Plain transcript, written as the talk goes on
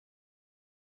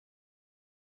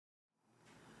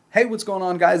Hey, what's going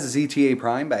on, guys? It's ETA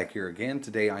Prime back here again.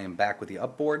 Today I am back with the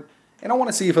Upboard, and I want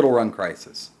to see if it'll run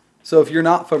Crysis. So if you're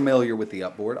not familiar with the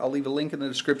Upboard, I'll leave a link in the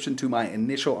description to my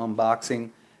initial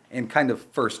unboxing and kind of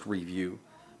first review.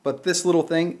 But this little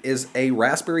thing is a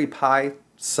Raspberry Pi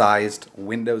sized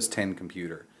Windows 10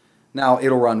 computer. Now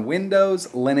it'll run Windows,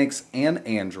 Linux, and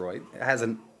Android. It has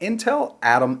an Intel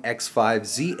Atom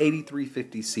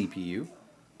X5-z8350 CPU,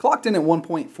 clocked in at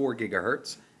 1.4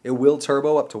 gigahertz. It will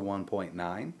turbo up to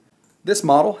 1.9. This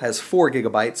model has 4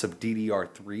 gigabytes of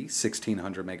DDR3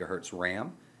 1600 megahertz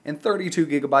RAM and 32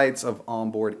 gigabytes of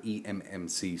onboard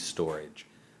Emmc storage.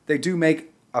 They do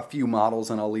make a few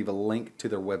models, and I'll leave a link to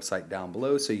their website down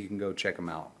below so you can go check them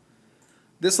out.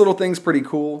 This little thing's pretty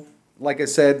cool. Like I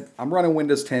said, I'm running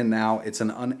Windows 10 now. It's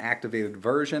an unactivated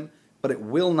version, but it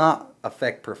will not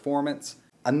affect performance.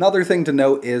 Another thing to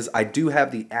note is I do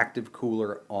have the active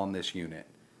cooler on this unit.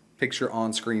 Picture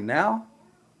on screen now.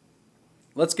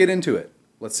 Let's get into it.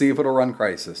 Let's see if it'll run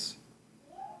Crysis.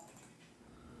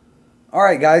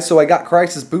 Alright guys, so I got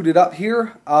Crysis booted up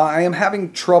here. I am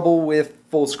having trouble with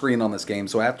full screen on this game,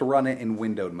 so I have to run it in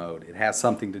windowed mode. It has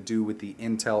something to do with the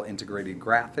Intel integrated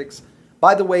graphics.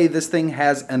 By the way, this thing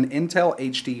has an Intel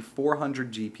HD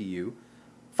 400 GPU.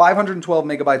 512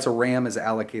 megabytes of RAM is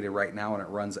allocated right now, and it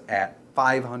runs at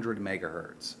 500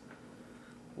 megahertz.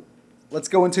 Let's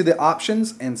go into the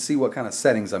options and see what kind of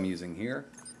settings I'm using here.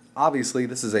 Obviously,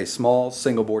 this is a small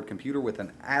single board computer with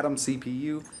an Atom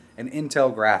CPU and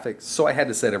Intel graphics, so I had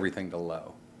to set everything to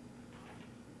low.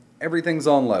 Everything's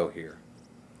on low here.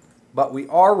 But we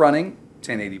are running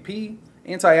 1080p,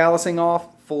 anti-aliasing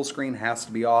off, full screen has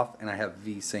to be off, and I have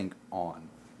VSync on.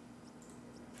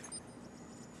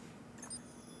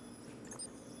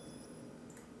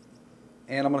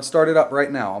 And I'm going to start it up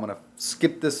right now. I'm going to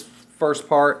skip this first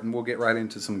part and we'll get right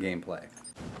into some gameplay.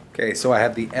 Okay, so I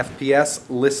have the FPS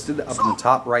listed up in the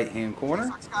top right hand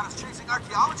corner. Scott is chasing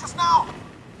archaeologists now.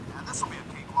 And this will be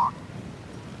a cakewalk.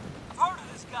 I've heard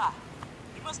of this guy.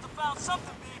 He must have found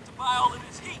something big to buy all of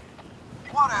this heat.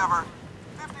 Whatever.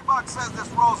 $50 says this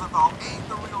Rosenthal ain't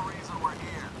the real reason we're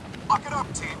here. Lock it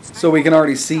up, team. So we can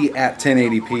already see at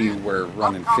 1080p we're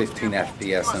running 15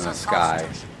 FPS in the sky.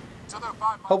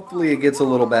 Hopefully it gets a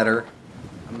little better.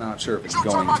 I'm not sure if it's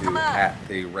going to at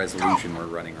the resolution we're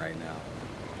running right now.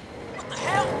 What the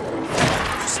hell?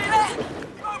 You see that?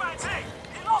 Romance, hey,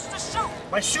 he lost his chute.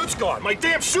 My chute's gone. My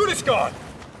damn chute is gone.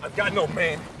 I've got no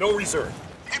main, no reserve.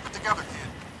 Keep it together, kid.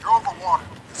 You're over water.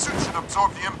 The suit should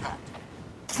absorb the impact.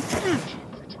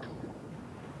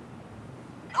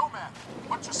 Nomad,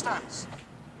 what's your status?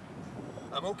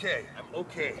 I'm okay.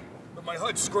 But my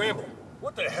HUD's scrambled.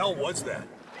 What the hell was that?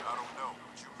 I don't know,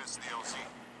 but you missed the LZ.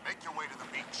 Make your way to the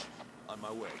beach. On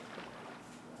my way.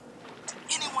 Did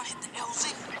anyone hit the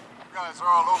LZ? You guys are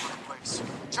all over the place.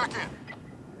 Check in.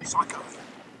 Psycho.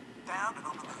 Down and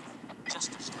on the move.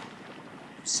 Just a step.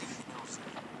 You see the LZ.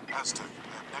 Aztec, I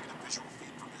have negative visual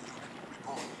feed from your unit.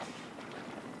 Report.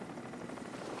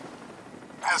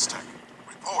 Aztec,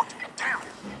 report. Damn it.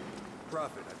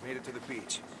 Prophet, I've made it to the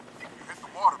beach. You hit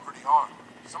the water pretty hard.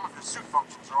 Some of your suit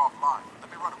functions are offline.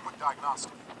 Let me run a quick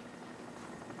diagnostic.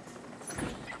 The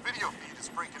video feed is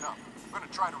breaking up. I'm going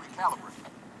to try to recalibrate.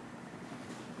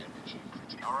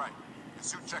 Alright, your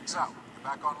suit checks out. You're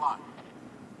back online.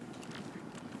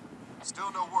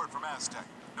 Still no word from Aztec.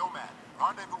 Nomad,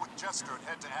 rendezvous with Jester and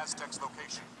head to Aztec's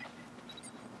location.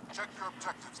 Check your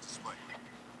objectives display.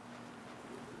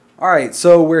 Alright,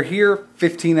 so we're here,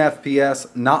 15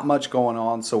 FPS, not much going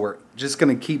on, so we're just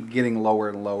going to keep getting lower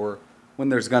and lower when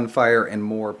there's gunfire and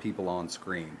more people on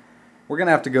screen. We're going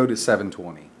to have to go to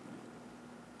 720.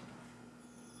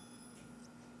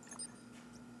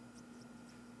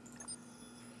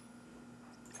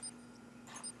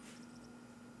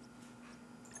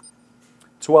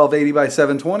 $1280 by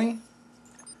 720.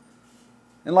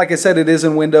 And like I said, it is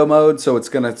in window mode, so it's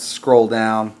going to scroll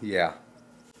down. Yeah.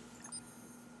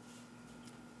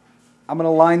 I'm going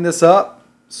to line this up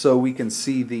so we can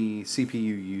see the CPU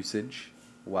usage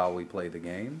while we play the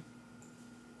game.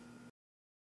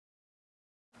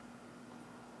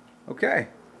 Okay.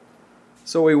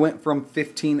 So we went from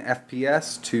 15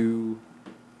 FPS to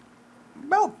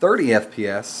about 30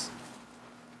 FPS.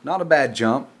 Not a bad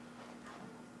jump.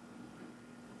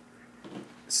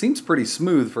 Seems pretty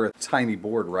smooth for a tiny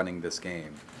board running this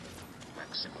game.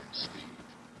 Maximum speed.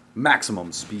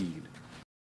 Maximum speed.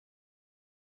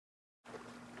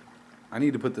 I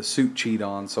need to put the suit cheat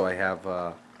on so I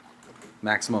have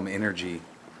maximum energy,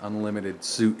 unlimited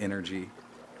suit energy.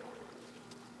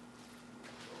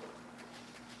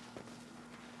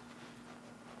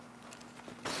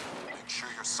 Make sure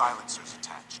your silencer's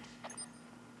attached.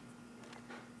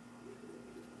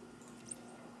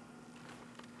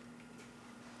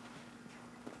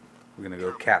 We're gonna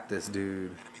go cap this dude.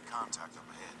 Enemy contact up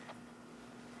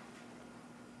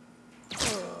ahead.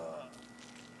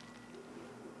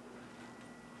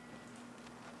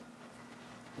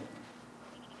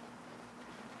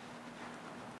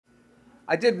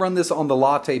 I did run this on the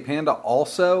Latte Panda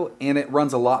also, and it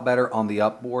runs a lot better on the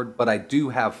upboard, but I do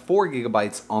have 4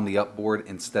 gigabytes on the upboard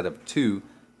instead of 2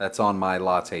 that's on my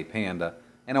Latte Panda,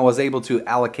 and I was able to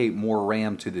allocate more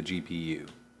RAM to the GPU.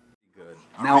 Good.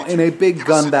 Now, in a big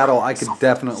gun battle, I could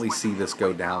definitely see this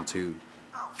go down to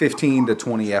 15 to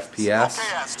 20 FPS,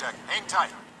 Okay, Aztec, hang tight.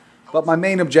 but my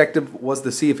main objective was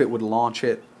to see if it would launch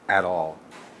it at all.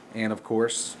 And of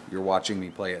course, you're watching me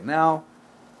play it now.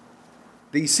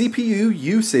 The CPU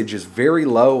usage is very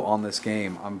low on this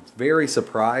game. I'm very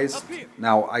surprised.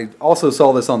 Now, I also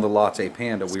saw this on the Latte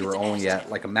Panda. We were only at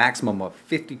like a maximum of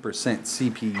 50%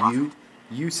 CPU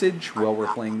usage while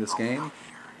we're playing this game.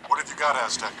 What have you got,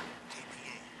 Aztec?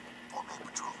 KPA, On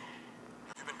Patron.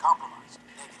 Have you been compromised?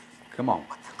 Negative. Come on.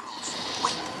 But they're close.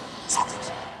 Wait, something's...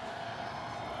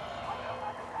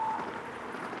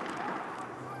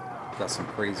 Got some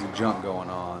crazy junk going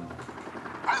on.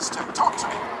 Aztec, talk to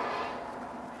me.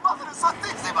 Madre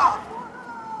Santísima!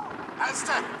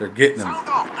 Aztec! They're getting him. Sound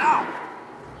off now!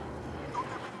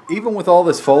 Even with all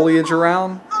this foliage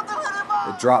around,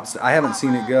 it drops. I haven't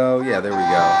seen it go. Yeah, there we go.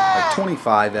 Like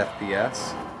 25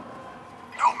 FPS.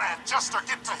 No man, Jester,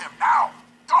 get to him now!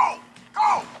 Go!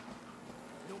 Go!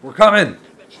 We're coming!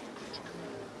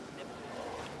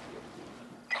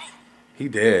 He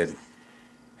dead.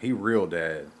 He real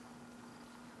dead.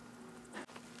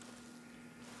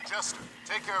 Jester,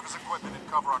 take care of his equipment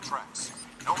and cover our tracks.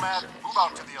 Nomad, move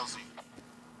out to the LZ.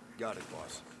 Got it,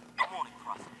 boss. Good morning,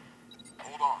 Prophet.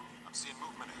 Hold on, I'm seeing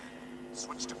movement ahead.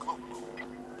 Switch to cloak mode.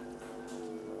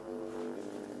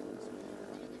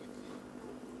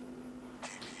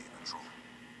 KPA patrol.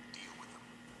 Deal with them.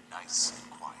 Nice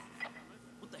and quiet.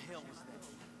 What the hell was that?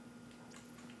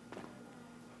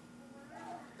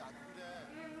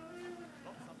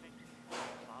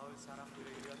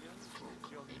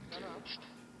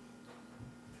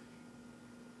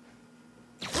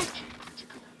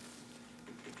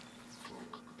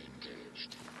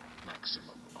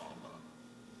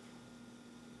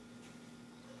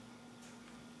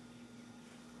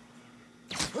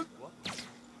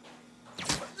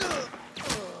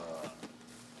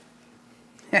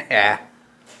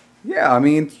 Yeah, I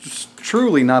mean, it's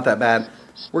truly not that bad.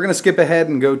 We're going to skip ahead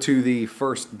and go to the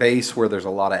first base where there's a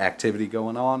lot of activity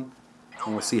going on,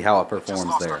 and we'll see how it Just performs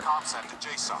lost there. our comsat to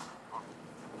JSON.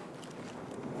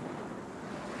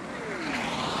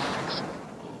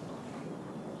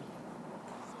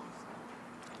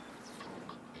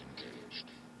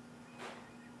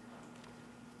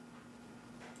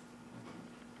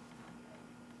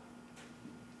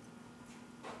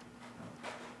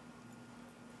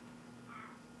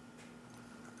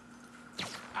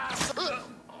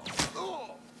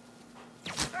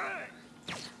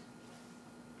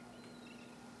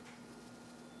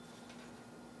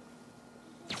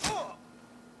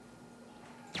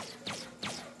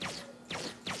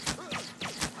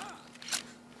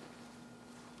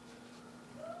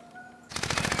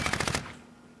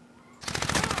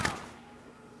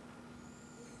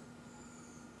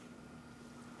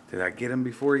 Did I get him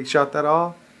before he shot that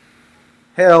off?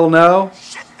 Hell no.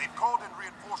 Shit, they've called in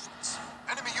reinforcements.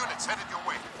 Enemy units headed your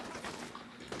way.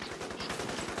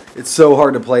 It's so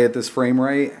hard to play at this frame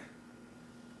rate.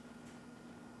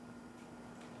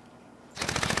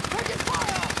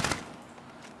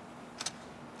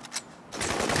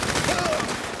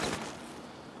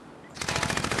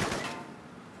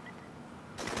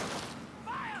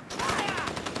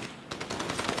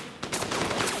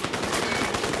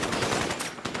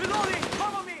 Reloading!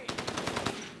 Cover me!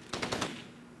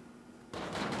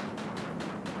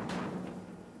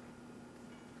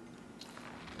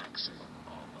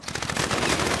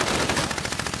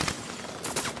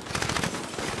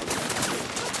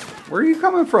 Where are you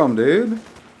coming from, dude?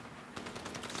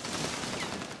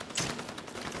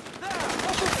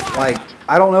 Like,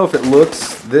 I don't know if it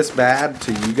looks this bad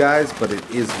to you guys, but it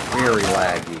is very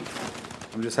laggy.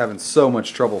 I'm just having so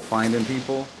much trouble finding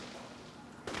people.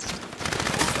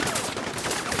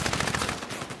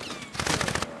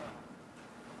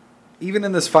 Even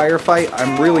in this firefight,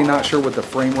 I'm really not sure what the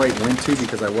frame rate went to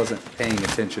because I wasn't paying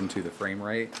attention to the frame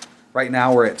rate. Right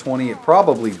now we're at 20. It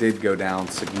probably did go down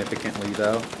significantly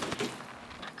though.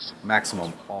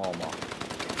 Maximum almost.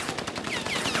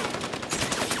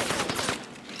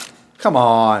 Come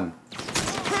on.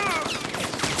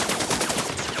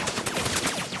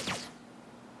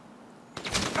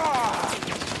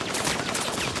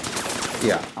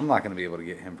 Yeah, I'm not going to be able to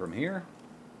get him from here.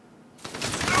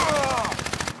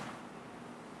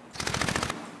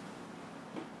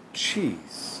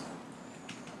 Jeez.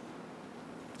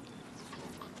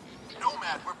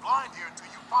 Nomad, we're blind here until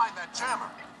you find that jammer.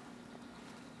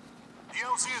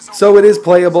 DLC is So it is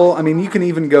playable. I mean, you can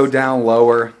even go down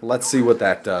lower. Let's see what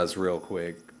that does real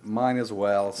quick. Mine as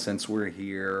well, since we're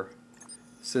here.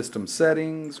 System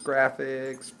settings,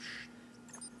 graphics,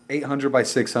 800 by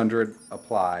 600,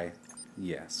 apply.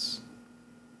 Yes.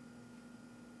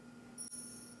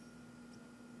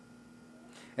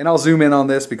 And I'll zoom in on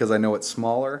this because I know it's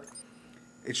smaller.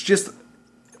 It's just,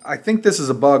 I think this is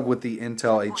a bug with the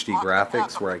Intel HD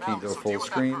graphics where I can't go full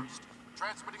screen.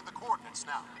 Transmitting the coordinates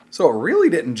now. So it really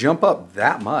didn't jump up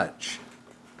that much.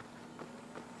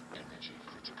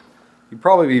 You'd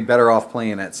probably be better off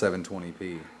playing at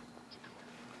 720p.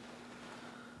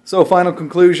 So final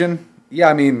conclusion, yeah,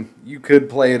 I mean, you could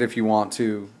play it if you want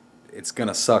to. It's going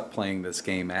to suck playing this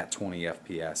game at 20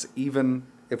 FPS. Even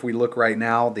if we look right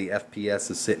now, the FPS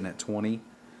is sitting at 20.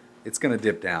 It's going to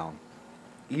dip down.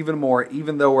 Even more,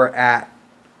 even though we're at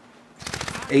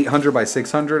 800 by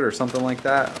 600 or something like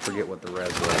that. I forget what the res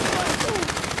was.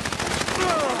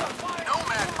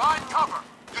 Nomad, find cover.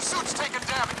 Your suit's taking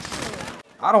damage.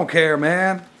 I don't care,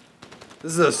 man.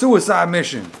 This is a suicide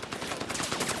mission.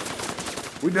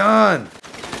 We done.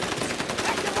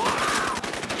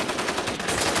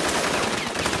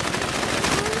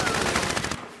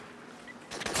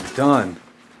 Done.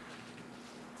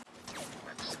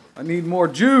 I need more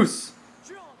juice.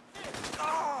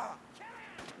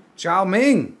 Chow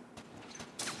Ming.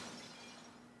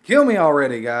 Kill me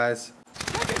already, guys.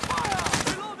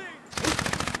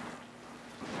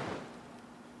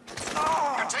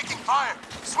 You're taking fire.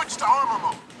 Switch to armor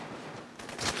mode.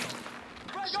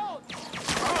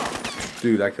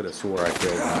 Dude, I could have swore I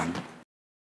killed him.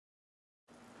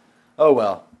 Oh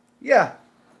well. Yeah,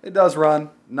 it does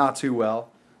run. Not too well.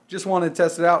 Just wanted to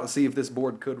test it out and see if this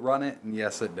board could run it, and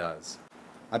yes, it does.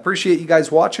 I appreciate you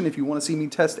guys watching. If you want to see me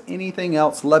test anything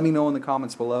else, let me know in the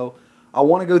comments below. I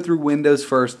want to go through Windows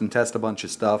first and test a bunch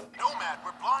of stuff. Nomad,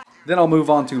 we're blind here. Then I'll move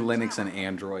on to Linux and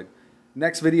Android.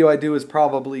 Next video I do is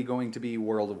probably going to be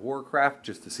World of Warcraft,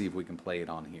 just to see if we can play it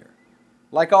on here.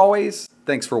 Like always,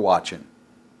 thanks for watching.